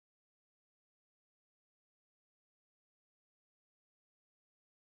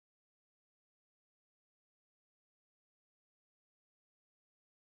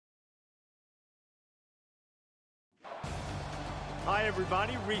Hi,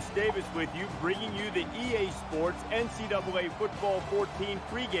 everybody. Reese Davis with you, bringing you the EA Sports NCAA Football 14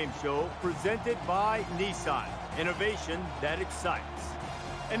 pregame show presented by Nissan. Innovation that excites.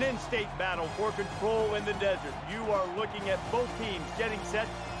 An in-state battle for control in the desert. You are looking at both teams getting set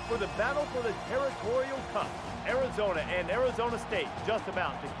for the battle for the Territorial Cup. Arizona and Arizona State just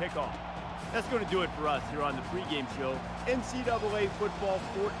about to kick off. That's going to do it for us here on the pregame show. NCAA Football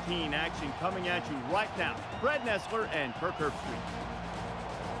 14 action coming at you right now. Brad Nessler and Kirk Herbstreit.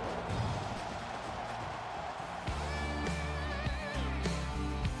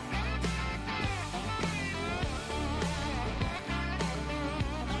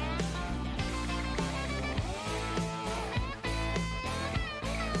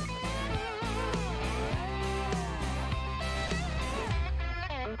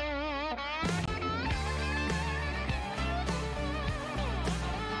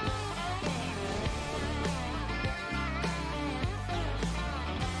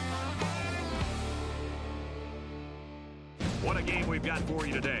 What a game we've got for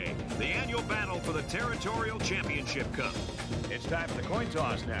you today. The annual battle for the Territorial Championship Cup. It's time for the coin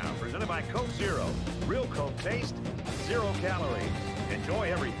toss now, presented by Coke Zero. Real Coke taste, 0 calories. Enjoy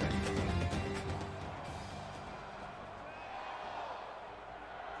everything.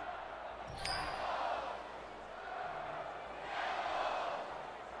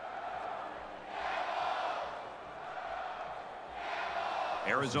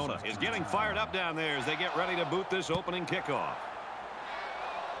 Arizona is getting fired up down there as they get ready to boot this opening kickoff.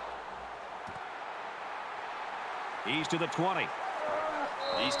 He's to the 20.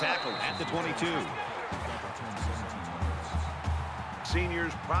 He's tackled at the 22.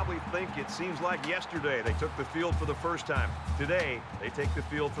 Seniors probably think it seems like yesterday they took the field for the first time. Today, they take the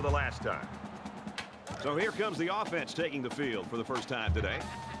field for the last time. So here comes the offense taking the field for the first time today.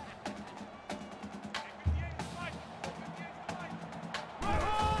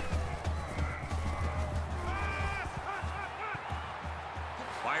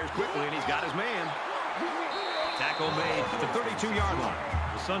 Fires quickly, and he's got his man. Tackle made at the 32-yard line.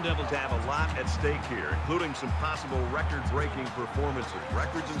 The Sun Devils have a lot at stake here, including some possible record-breaking performances.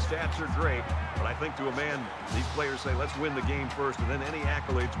 Records and stats are great, but I think to a man, these players say, let's win the game first, and then any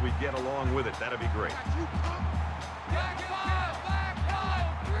accolades we get along with it, that'd be great.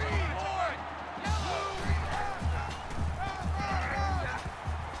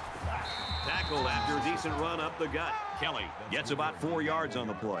 Tackled after a decent run up the gut. Kelly gets about 4 yards on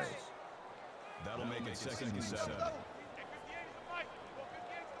the play. That'll make it 2nd and 7.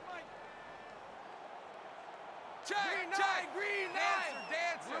 Check, green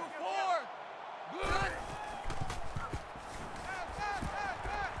dancer, blue 4, blue.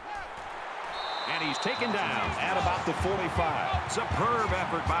 And he's taken down at about the 45. Superb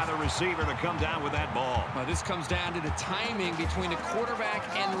effort by the receiver to come down with that ball. This comes down to the timing between the quarterback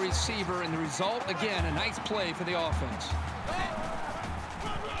and the receiver, and the result, again, a nice play for the offense.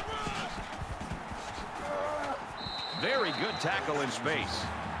 Very good tackle in space.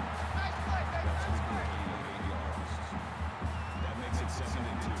 That makes it 2nd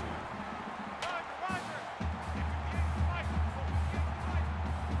and 2.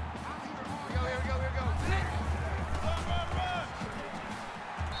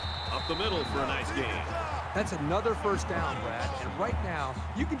 Up the middle for a nice gain. That's another first down, Brad. And right now,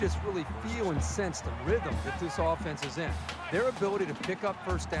 you can just really feel and sense the rhythm that this offense is in. Their ability to pick up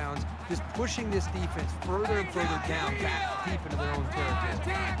first downs, just pushing this defense further and further down, back deep into their own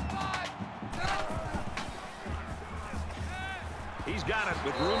territory. He's got it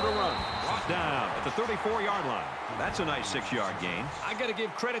with room to run. Brought down at the 34-yard line. That's a nice 6-yard gain. I got to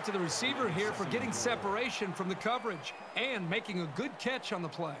give credit to the receiver here for getting separation from the coverage and making a good catch on the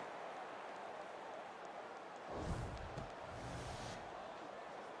play.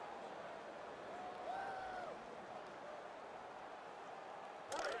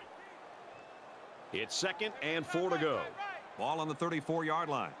 It's 2nd and 4 to go. Ball on the 34-yard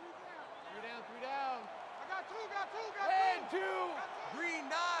line. 3 down. I got two. And 2. Green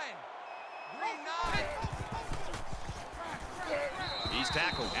 9. He's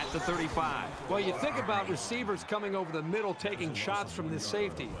tackled at the 35. Well, you think about receivers coming over the middle taking shots from this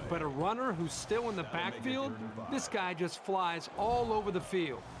safety, but a runner who's still in the backfield, this guy just flies all over the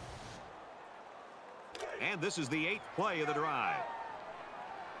field. And this is the 8th play of the drive.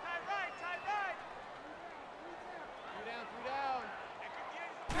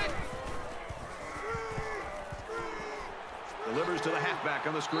 Delivers to the halfback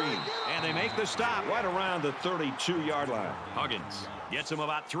on the screen. And they make the stop right around the 32-yard line. Huggins gets him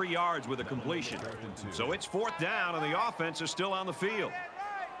about 3 yards with a completion. So it's 4th down, and the offense is still on the field. 3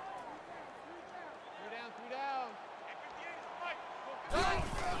 down.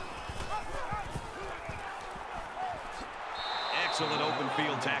 Excellent open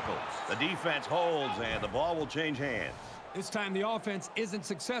field tackle. The defense holds, and the ball will change hands. This time the offense isn't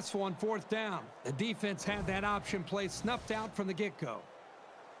successful on 4th down. The defense had that option play snuffed out from the get-go.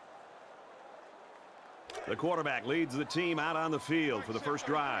 The quarterback leads the team out on the field for the first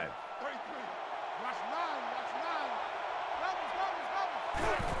drive.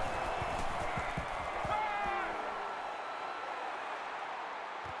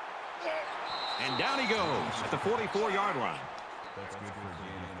 And down he goes at the 44-yard line. That's good for a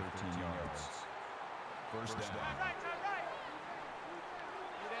gain of 13 yards. First down.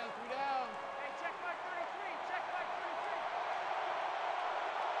 Three down. Hey, check mark 33. Check mark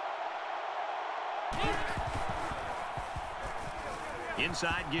 33.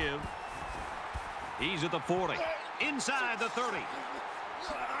 Inside give. He's at the 40. Inside the 30.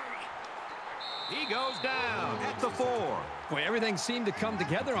 He goes down at the 4. Boy, everything seemed to come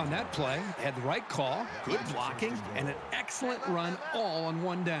together on that play. Had the right call, good blocking, and an excellent run all on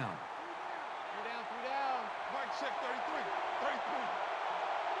 1 down. Three down. Mark check 33. 33.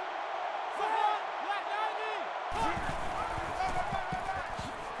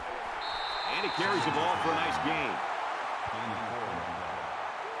 And he carries the ball for a nice gain.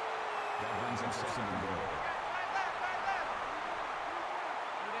 That brings him 2nd and goal.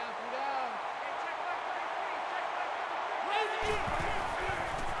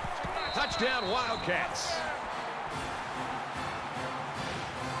 Touchdown, Wildcats.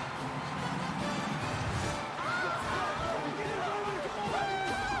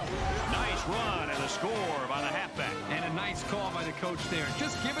 Nice run and a score by the halfback. And a nice call by the coach there.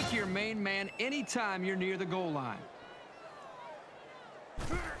 Just give it to your main man anytime you're near the goal line.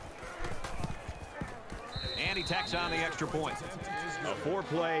 And he tacks on the extra point. A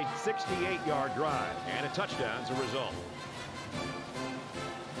 4-play, 68-yard drive, and a touchdown as a result.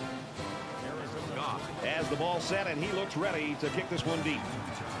 Has the ball set, and he looks ready to kick this one deep.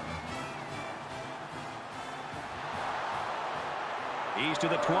 He's to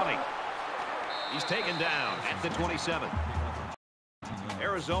the 20. He's taken down at the 27.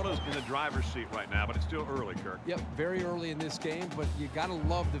 Arizona's in the driver's seat right now, but it's still early, Kirk. Yep, very early in this game, but you got to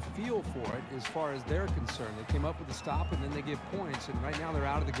love the feel for it as far as they're concerned. They came up with a stop, and then they get points, and right now they're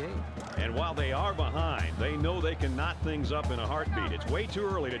out of the game. And while they are behind, they know they can knot things up in a heartbeat. It's way too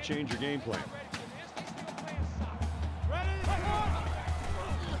early to change your game plan.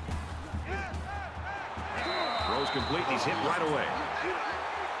 Throws complete, and he's hit right away.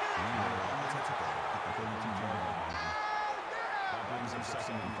 That brings him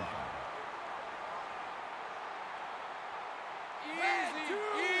 2nd and 5.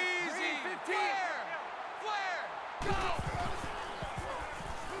 Easy. 15. Flare. Go.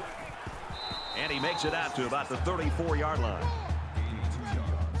 And he makes it out to about the 34-yard line. Gain of 2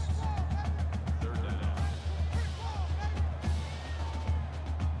 yards. 3rd down.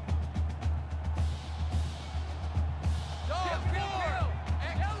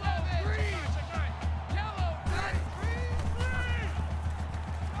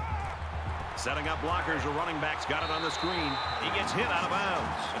 Setting up blockers, a running back's got it on the screen. He gets hit out of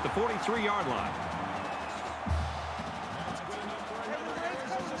bounds at the 43-yard line.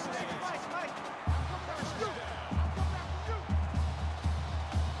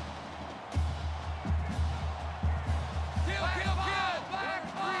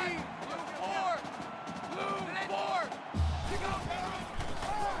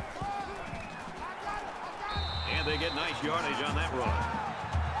 And they get nice yardage on that run.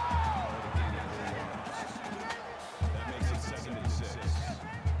 That makes it 2nd and 6.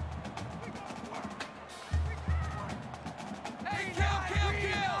 Hey, kill.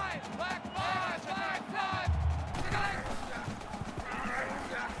 Black 5.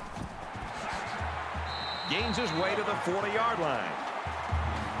 Gains his way to the 40-yard line.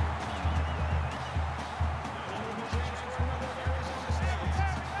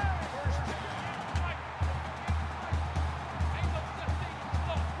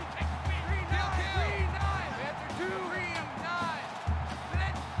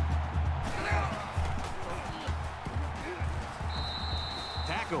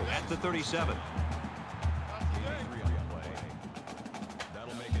 At the 37.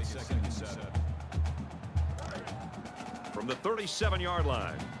 That'll make it 2nd and 7. From the 37-yard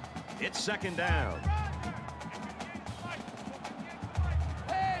line, it's 2nd down.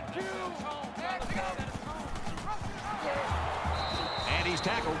 And he's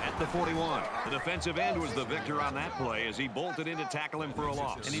tackled at the 41. The defensive end was the victor on that play as he bolted in to tackle him for a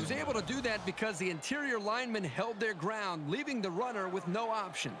loss. And he was able to do that because the interior linemen held their ground, leaving the runner with no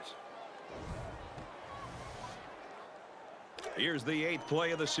options. Here's the 8th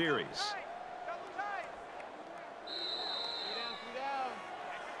play of the series. Double tight. 3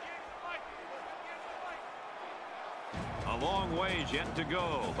 down. A long ways yet to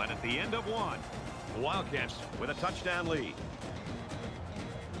go, but at the end of one, the Wildcats with a touchdown lead.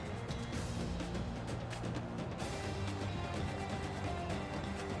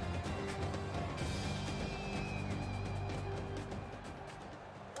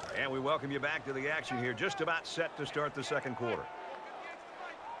 And we welcome you back to the action here, just about set to start the second quarter.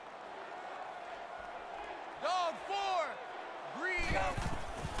 Dog 4. Green.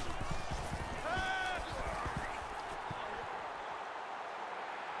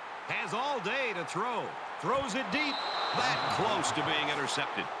 Has all day to throw. Throws it deep. That close to being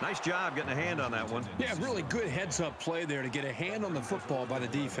intercepted. Nice job getting a hand on that one. Yeah, really good heads-up play there to get a hand on the football by the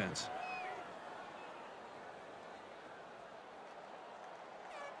defense.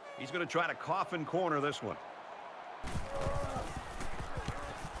 He's going to try to coffin corner this one.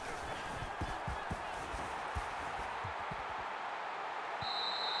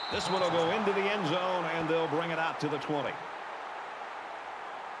 This one will go into the end zone, and they'll bring it out to the 20.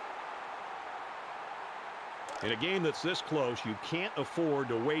 In a game that's this close, you can't afford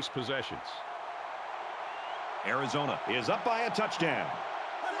to waste possessions. Arizona is up by a touchdown.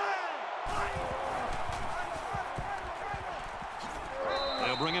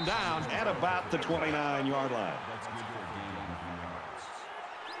 They'll bring him down at about the 29-yard line. That's good for a gain of 3 yards.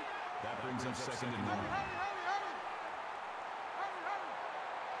 That brings up 2nd and 9.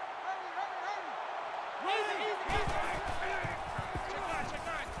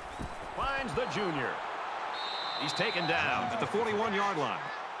 Finds the junior. He's taken down at the 41-yard line.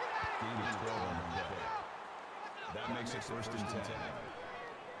 Gain of 12 on the play. That makes it 1st and 10.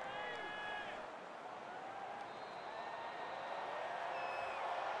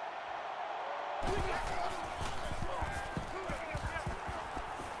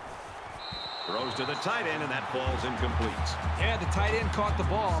 Throws to the tight end, and that falls incomplete. Yeah, the tight end caught the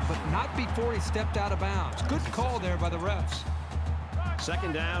ball, but not before he stepped out of bounds. Good call there by the refs.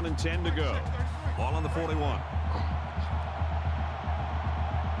 2nd down and 10 to go. Ball on the 41.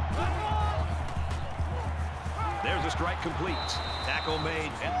 There's a strike complete. Tackle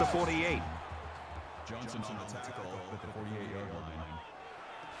made at the 48. Johnson's on the tackle at the 48-yard line.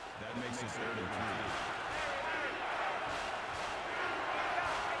 That makes it 3rd and 3.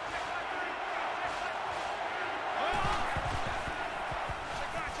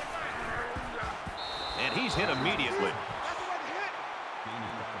 And he's hit immediately. Gain of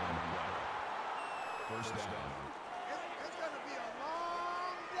 5 on the play. 1st down. It's going to be a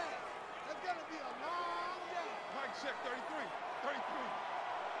long day. It's going to be a long day. Mike check 33. 33.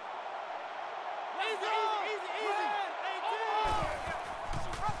 Easy, easy, easy.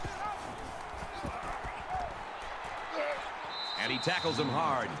 And he tackles him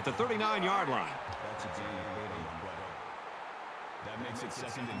hard at the 39-yard line. That's a gain of 8 on the play. That makes it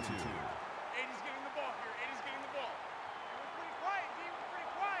 2nd and 2. 80's getting the ball here. 80's getting the ball. We're pretty quiet, D. We're pretty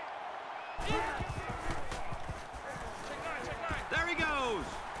quiet. Check 9, check 9. There he goes.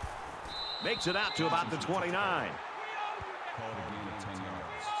 Makes it out to about the 29. Called a gain of 10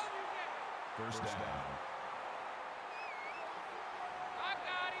 yards. 1st down. I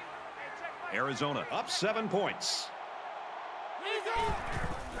got him. Hey, check Mike. Arizona up 7 points.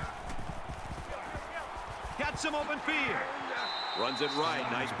 Got some open field. Runs it right.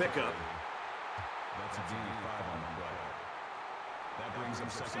 Nice pickup. That's a gain of 5 on the play. That brings up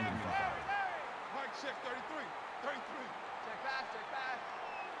 2nd and 5. Mike check 33. 33. Check pass, check pass.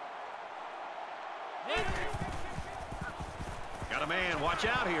 Got a man. Watch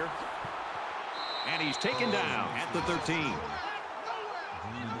out here. And he's taken down at the 13. Green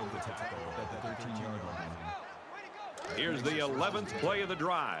moved the tackle at the 13-yard line. Here's the 11th play of the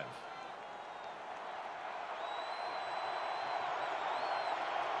drive.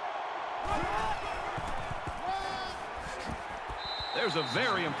 There's a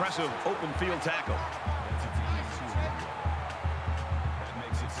very impressive open field tackle. That's a gain of 2 on the play. That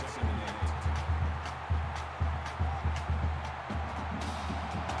makes it 2nd and 8.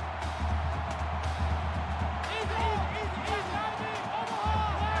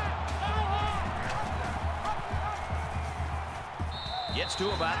 Gets to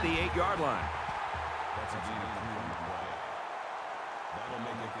about the 8-yard line. That's a gain of 3 on the play. That'll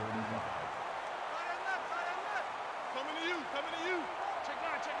make it 3rd and 5. Coming to you, coming to you. Check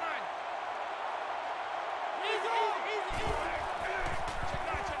 9, check 9. Easy, easy, easy, easy. Check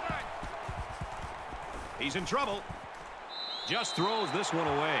 9, check 9. He's in trouble. Just throws this one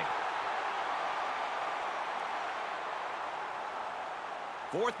away.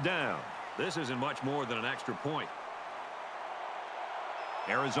 4th down. This isn't much more than an extra point.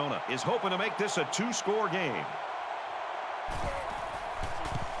 Arizona is hoping to make this a two-score game.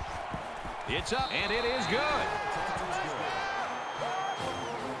 It's up, and it is good.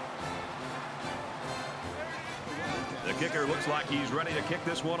 The kicker looks like he's ready to kick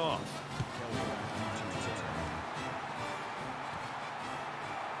this one off.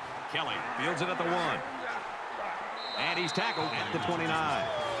 Kelly fields it at the 1. And he's tackled at the 29.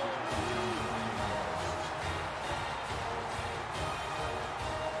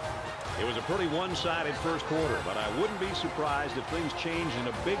 It was a pretty one-sided first quarter, but I wouldn't be surprised if things changed in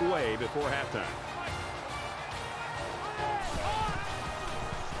a big way before halftime.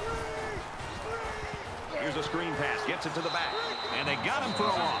 Here's a screen pass, gets it to the back, and they got him for a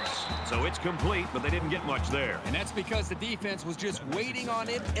loss. So it's complete, but they didn't get much there. And that's because the defense was just waiting on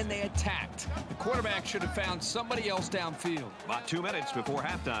it, and they attacked. The quarterback should have found somebody else downfield. About 2 minutes before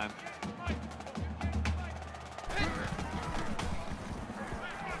halftime.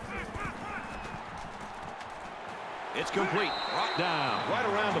 It's complete. Brought down right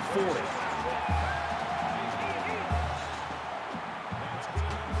around the 40.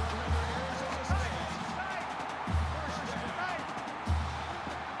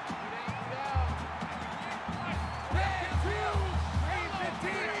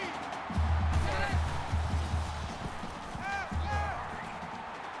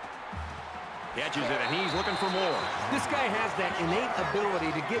 Catches it, and he's looking for more. This guy has that innate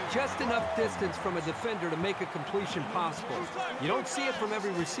ability to get just enough distance from a defender to make a completion possible. You don't see it from every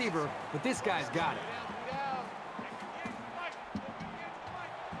receiver, but this guy's got it.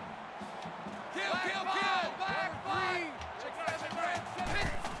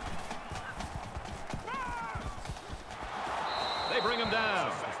 They bring him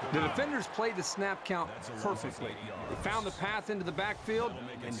down. The defenders played the snap count perfectly. They found the path into the backfield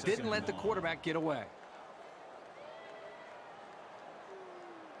and didn't let the quarterback get away.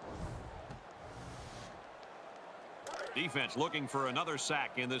 Defense looking for another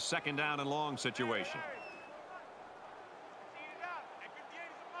sack in this second down and long situation.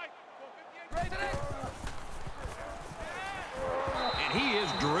 And he is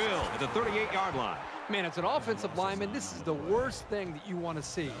drilled at the 38-yard line. Man, as an offensive lineman, this is the worst thing that you want to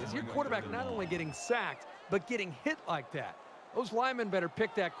see, is your quarterback not only getting sacked, but getting hit like that. Those linemen better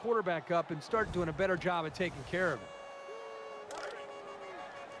pick that quarterback up and start doing a better job of taking care of him.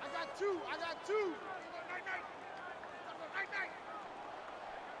 I got two. I got two.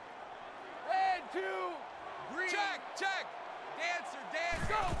 Red, 2, green. Check, check. Dancer, dance,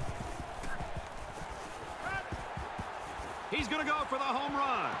 go. He's going to go for the home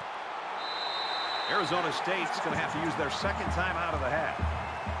run. Arizona State's going to have to use their second time out of the half.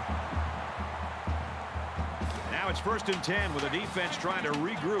 Now it's 1st and 10 with the defense trying to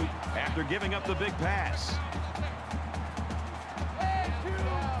regroup after giving up the big pass.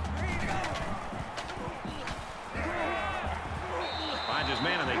 Finds his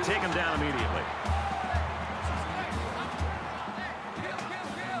man, and they take him down immediately.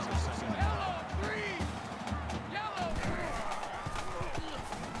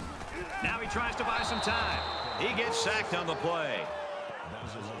 Now he tries to buy some time. He gets sacked on the play. That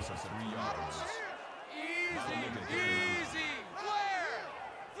was a loss of 3 yards. Easy, easy. Flare,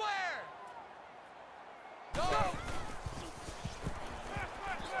 flare. Go.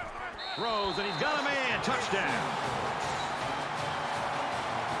 Throws, and he's got a man. Touchdown.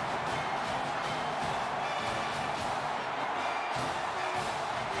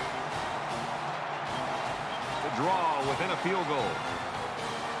 The draw within a field goal.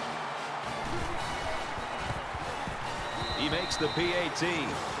 He makes the PAT.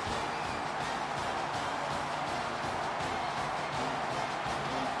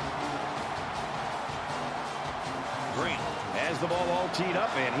 Green has the ball all teed up,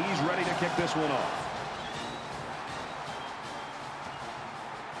 and he's ready to kick this one off.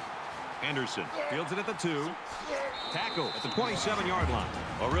 Anderson fields it at the 2. Tackle at the 27-yard line.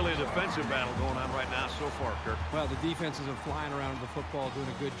 Well, really a defensive battle going on right now so far, Kirk. Well, the defenses are flying around with the football, doing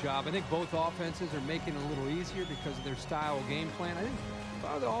a good job. I think both offenses are making it a little easier because of their style of game plan. I think if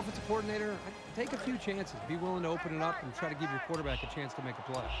I were the offensive coordinator, I'd take a few chances. Be willing to open it up and try to give your quarterback a chance to make a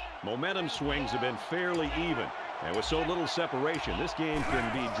play. Momentum swings have been fairly even. And with so little separation, this game can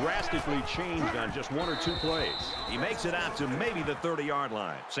be drastically changed on just 1 or 2 plays. He makes it out to maybe the 30-yard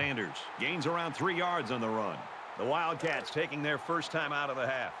line. Sanders gains around 3 yards on the run. The Wildcats taking their first time out of the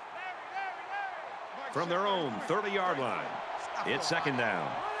half. From their own 30-yard line, it's second down.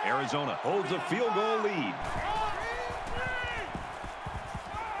 Arizona holds a field goal lead.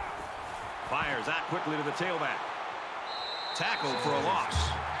 Fires out quickly to the tailback. Tackled for a loss.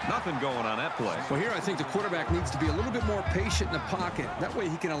 Nothing going on that play. Well, here I think the quarterback needs to be a little bit more patient in the pocket. That way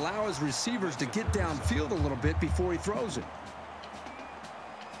he can allow his receivers to get downfield a little bit before he throws it.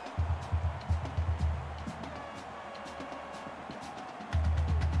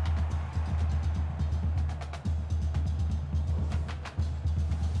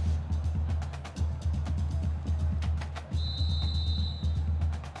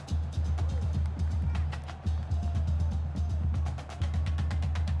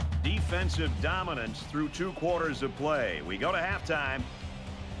 Defensive dominance through 2 quarters of play. We go to halftime.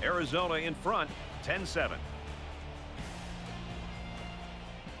 Arizona in front, 10-7.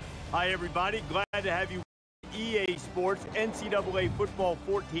 Hi, everybody. Glad to have you. EA Sports NCAA Football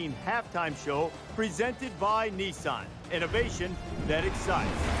 14 halftime show presented by Nissan. Innovation that excites.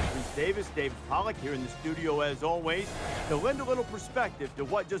 Bruce Davis, David Pollack here in the studio as always to lend a little perspective to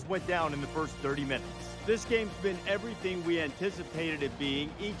what just went down in the first 30 minutes. This game's been everything we anticipated it being.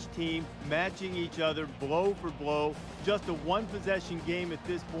 Each team matching each other blow for blow. Just a one-possession game at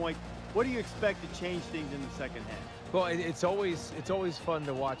this point. What do you expect to change things in the second half? Well, it's always fun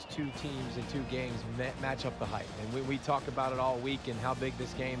to watch 2 teams in 2 games match up the hype. And we talk about it all week and how big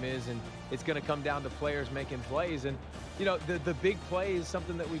this game is. And it's going to come down to players making plays. And, you know, the big play is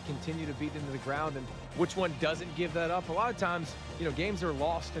something that we continue to beat into the ground. And which one doesn't give that up? A lot of times, you know, games are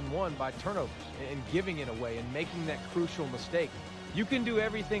lost and won by turnovers and giving it away and making that crucial mistake. You can do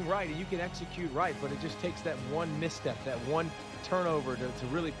everything right and you can execute right, but it just takes that one misstep, that one turnover to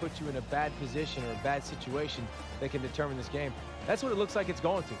really put you in a bad position or a bad situation that can determine this game. That's what it looks like it's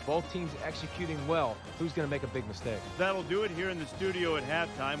going to. Both teams executing well. Who's going to make a big mistake? That'll do it here in the studio at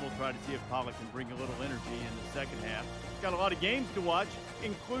halftime. We'll try to see if Pollack can bring a little energy in the second half. Got a lot of games to watch,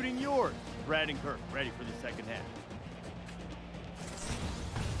 including yours. Brad and Kirk ready for the second half.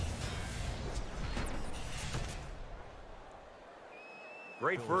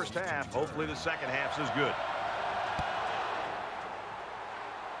 Great first half. Hopefully the second half's as good.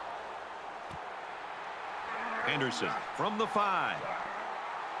 Henderson from the 5.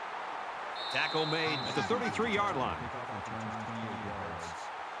 Tackle made at the 33-yard line.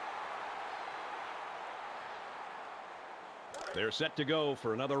 They're set to go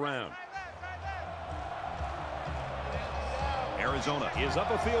for another round. Arizona is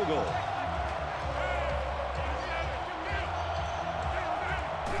up a field goal.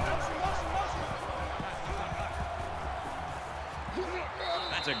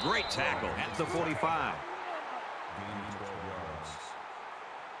 That's a great tackle at the 45. Gain 12 yards.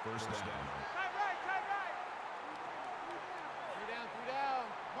 First down. Three down.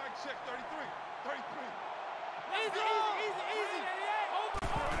 Mike check 33. 33. Easy.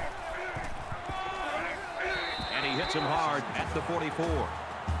 And he hits him hard at the 44.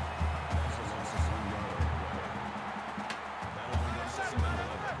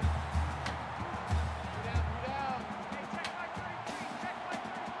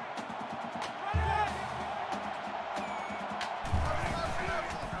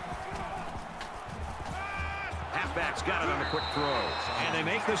 Halfback's got it on a quick throw. And they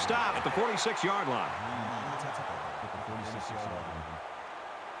make the stop at the 46-yard line.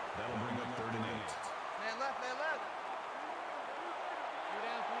 That'll bring up 3rd and 8. Man left. Three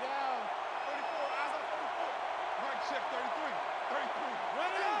down. 34. Eyes on 34. Mike check 33. 33.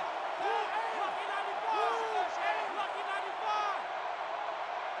 Run it out. Lucky 95. Lucky 95.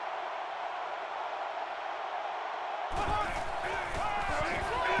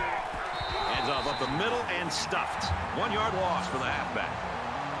 Hands off up the middle and stuffed. 1-yard loss for the halfback.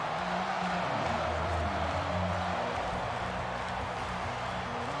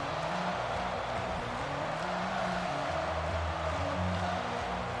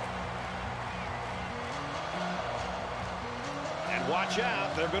 And watch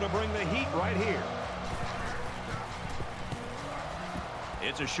out, they're going to bring the heat right here.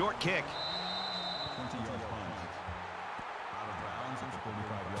 It's a short kick. 20-yard punt. Out of bounds at the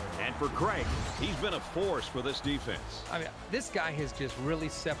 45-yard line. And for Craig, he's been a force for this defense. I mean, This guy has just really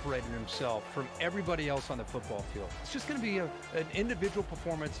separated himself from everybody else on the football field. It's just going to be an individual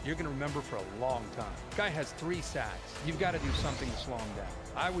performance you're going to remember for a long time. Guy has 3 sacks. You've got to do something to slow him down.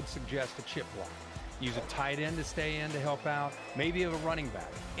 I would suggest a chip block. Use a tight end to stay in to help out, maybe a running back.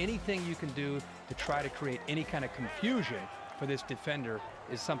 Anything you can do to try to create any kind of confusion for this defender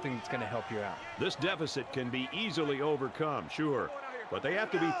is something that's going to help you out. This deficit can be easily overcome, sure. But they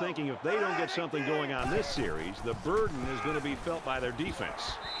have to be thinking if they don't get something going on this series, the burden is going to be felt by their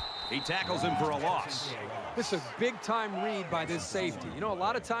defense. He tackles him for a loss. This is a big-time read by this safety. You know, a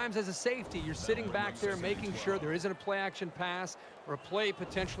lot of times as a safety, you're sitting back there making sure there isn't a play-action pass or a play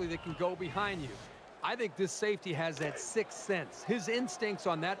potentially that can go behind you. I think this safety has that sixth sense. His instincts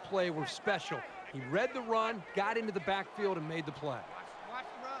on that play were special. He read the run, got into the backfield, and made the play. Watch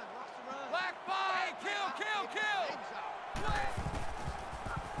the run. Watch the run. Black five. Kill.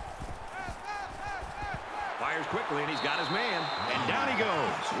 Fires quickly, and he's got his man. And down he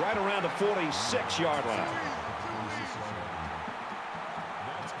goes, right around the 46-yard line.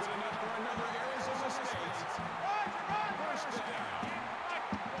 That's good enough for another Arizona State. First down.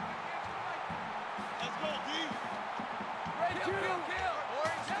 Let's go, D. Kill.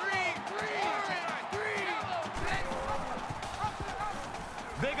 Orange three.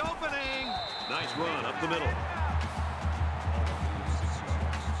 Big opening. Nice run up the middle.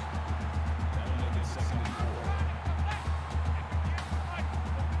 That'll make it 2nd and 4.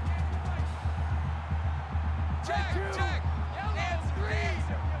 Check. Yellow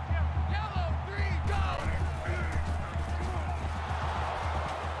three. Go.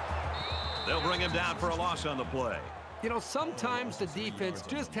 They'll bring him down for a loss on the play. You know, sometimes the defense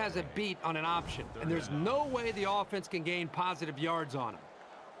just has a beat on an option, and there's no way the offense can gain positive yards on him.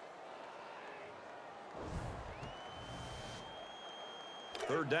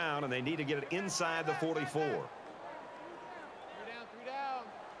 Third down, and they need to get it inside the 44. 3 down.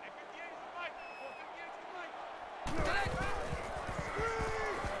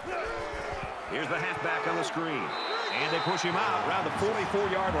 Here's the halfback on the screen. And they push him out around the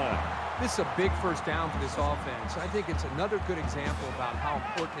 44-yard line. This is a big first down for this offense. I think it's another good example about how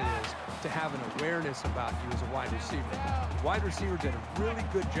important it is to have an awareness about you as a wide receiver. The wide receiver did a really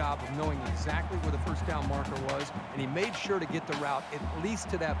good job of knowing exactly where the first down marker was, and he made sure to get the route at least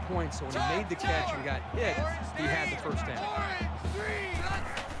to that point, so when he made the catch and got hit, he had the first down.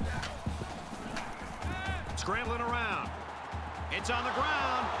 Scrambling around. It's on the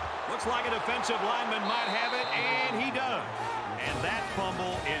ground. Looks like a defensive lineman might have it, and he does. And that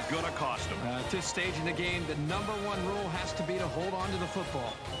fumble is going to cost him. At this stage in the game, the #1 rule has to be to hold on to the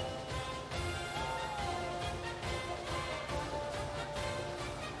football.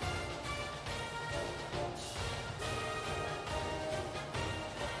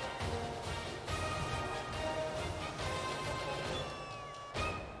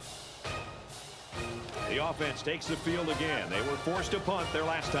 The offense takes the field again. They were forced to punt their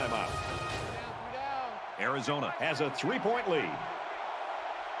last time out. Arizona has a 3-point lead.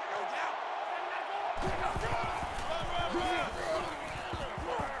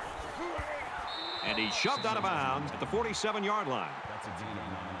 And he's shoved out of bounds at the 47-yard line. That's a gain of 9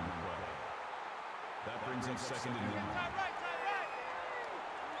 on the play. That brings up 2nd and 1.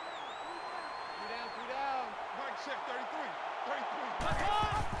 3 down. Mike, check 33.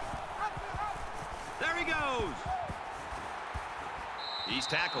 There he goes. He's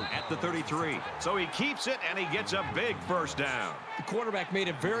tackled at the 33. So he keeps it, and he gets a big first down. The quarterback made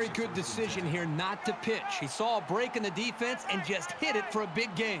a very good decision here not to pitch. He saw a break in the defense and just hit it for a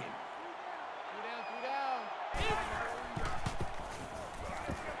big gain. 3 down.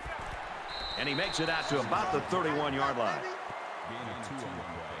 And he makes it out to about the 31-yard line. Gain of 2 on the play.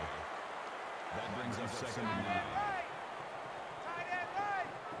 That brings up 2nd and 9.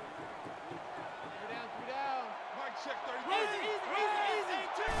 3 down. Mike, check 33.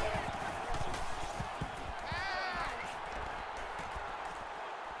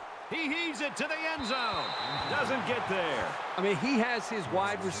 He heaves it to the end zone. Doesn't get there. I mean, he has his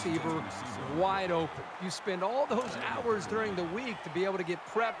wide receiver wide open. You spend all those hours during the week to be able to get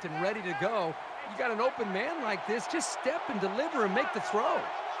prepped and ready to go. You got an open man like this, just step and deliver and make the throw.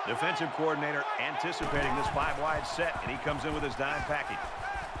 Defensive coordinator anticipating this 5-wide set, and he comes in with his dime package.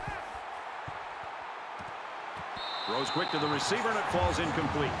 Throws quick to the receiver, and it falls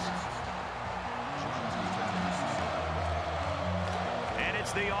incomplete. And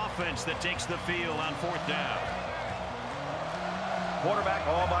it's the offense that takes the field on 4th down. Quarterback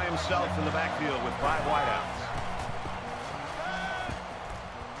all by himself in the backfield with 5 wideouts.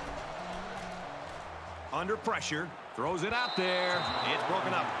 Under pressure, throws it out there. It's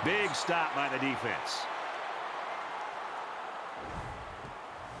broken up. Big stop by the defense.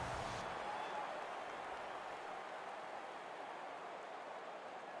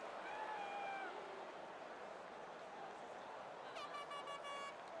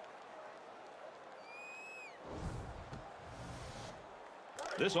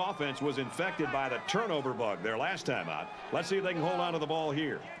 This offense was infected by the turnover bug their last time out. Let's see if they can hold on to the ball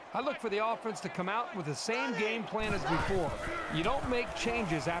here. I look for the offense to come out with the same game plan as before. You don't make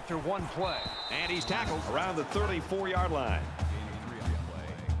changes after one play. And he's tackled around the 34-yard line. Gain of 3 on the play.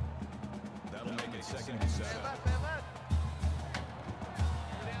 That'll make it 2nd and 7.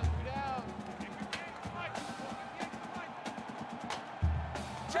 3 down.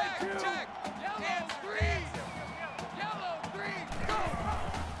 Check. Yellow.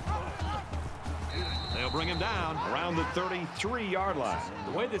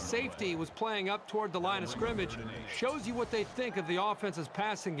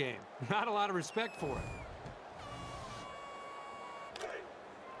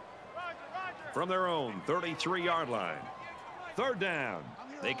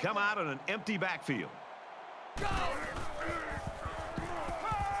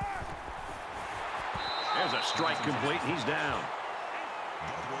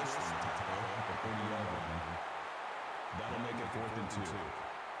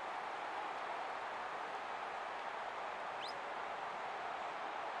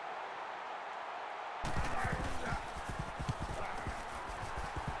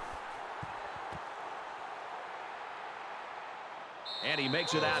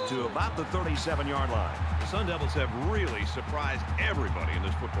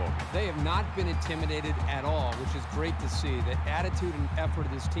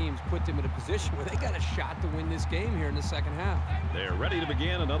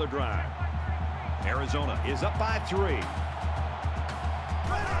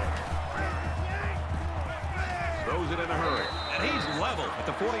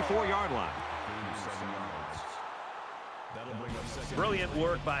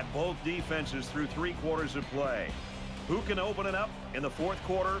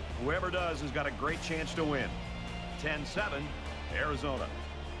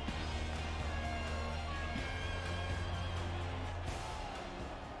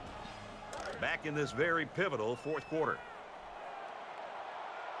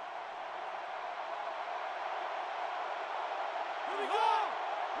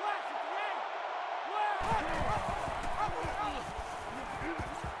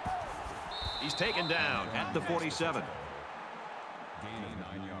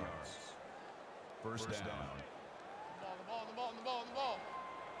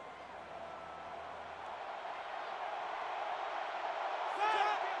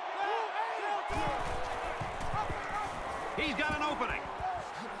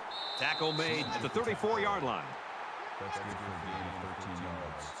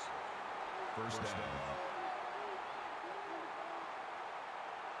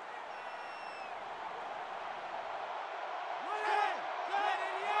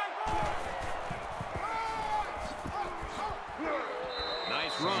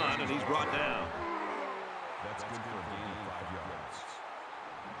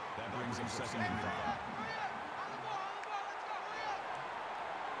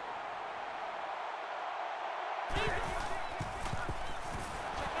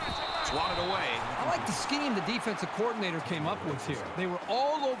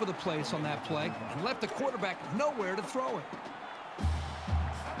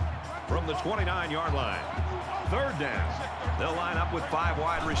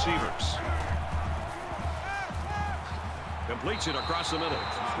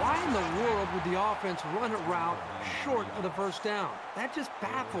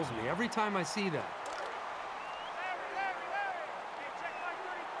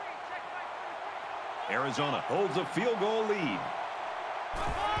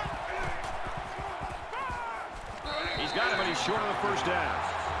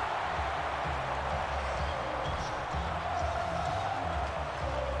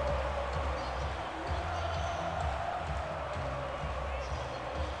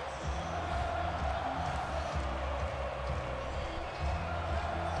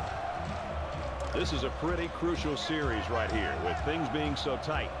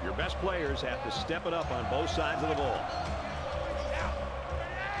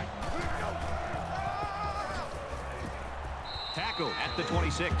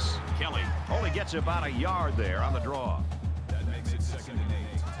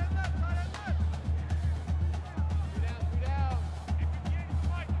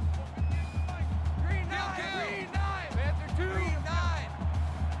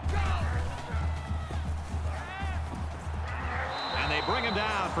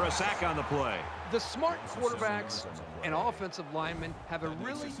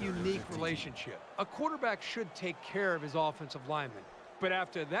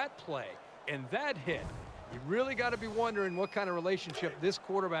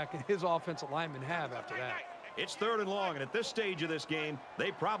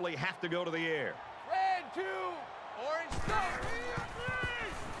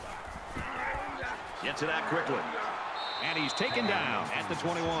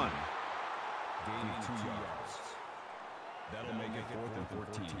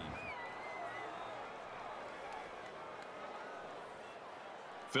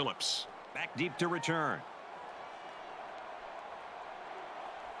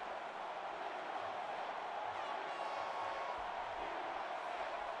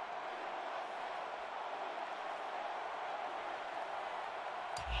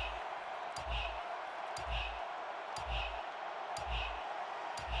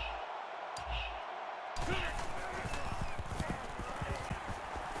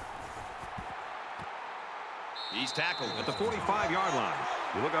 He's tackled at the 45-yard line.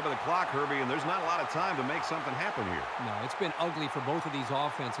 You look up at the clock, Herbie, and there's not a lot of time to make something happen here. No, it's been ugly for both of these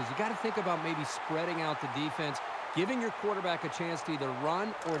offenses. You got to think about maybe spreading out the defense, giving your quarterback a chance to either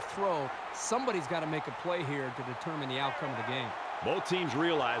run or throw. Somebody's got to make a play here to determine the outcome of the game. Both teams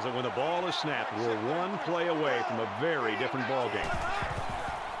realize that when the ball is snapped, we're one play away from a very different ball game.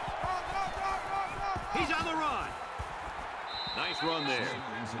 He's on the run. Nice run there.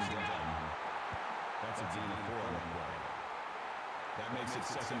 That's a gain of 4 on the way. That makes it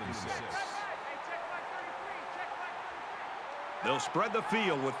 2nd and 6. They'll spread the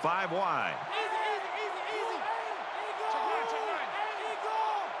field with 5 wide.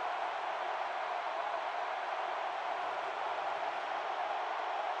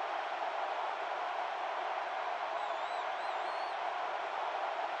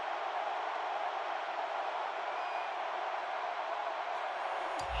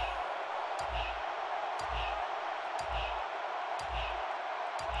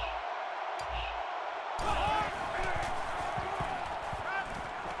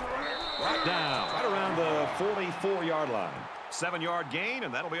 Down right around the 44-yard line. 7-yard gain,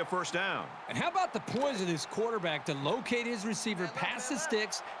 and that'll be a first down. And how about the poise of this quarterback to locate his receiver, pass the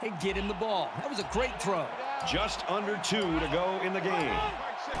sticks, and get him the ball? That was a great throw. Just under 2 to go in the game.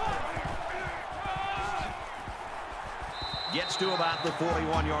 Gets to about the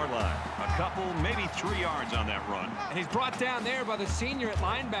 41-yard line. A couple, maybe 3 yards on that run. And he's brought down there by the senior at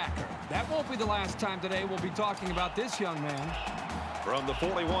linebacker. That won't be the last time today we'll be talking about this young man. From the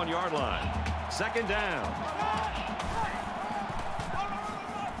 41-yard line. 2nd down.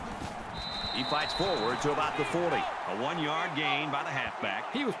 He fights forward to about the 40. A 1-yard gain by the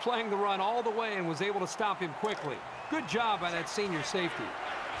halfback. He was playing the run all the way and was able to stop him quickly. Good job by that senior safety.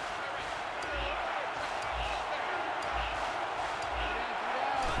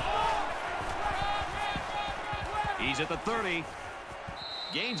 He's at the 30.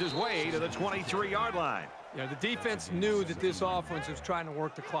 Gains his way to the 23-yard line. Yeah, the defense knew that this offense was trying to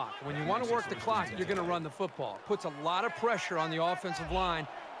work the clock. When you want to work the clock, you're going to run the football. It puts a lot of pressure on the offensive line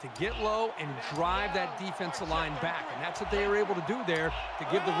to get low and drive that defensive line back. And that's what they were able to do there to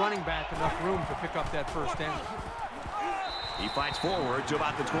give the running back enough room to pick up that first down. He fights forward to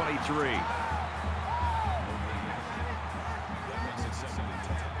about the 23.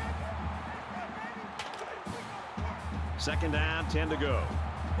 Second down, 10 to go.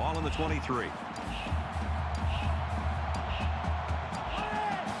 Ball on the 23.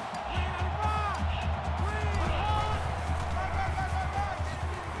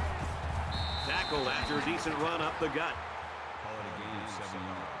 Tackled after a decent run up the gut. Call it a gain of 7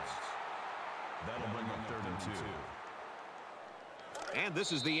 yards. That'll bring up 3rd and 2. And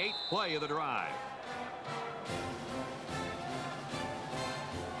this is the 8th play of the drive.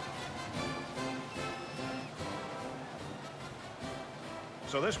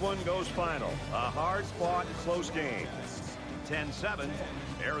 So this one goes final. A hard-fought, close game. 10-7,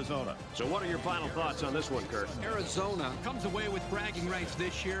 Arizona. So what are your final thoughts on this one, Kirk? Arizona comes away with bragging rights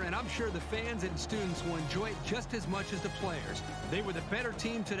this year, and I'm sure the fans and students will enjoy it just as much as the players. They were the better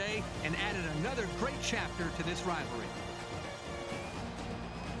team today and added another great chapter to this rivalry.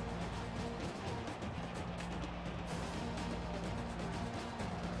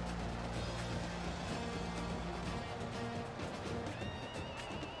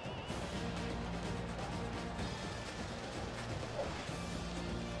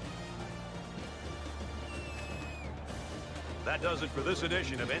 That does it for this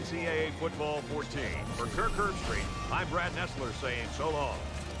edition of NCAA Football 14. For Kirk Herbstreit, I'm Brad Nessler saying so long.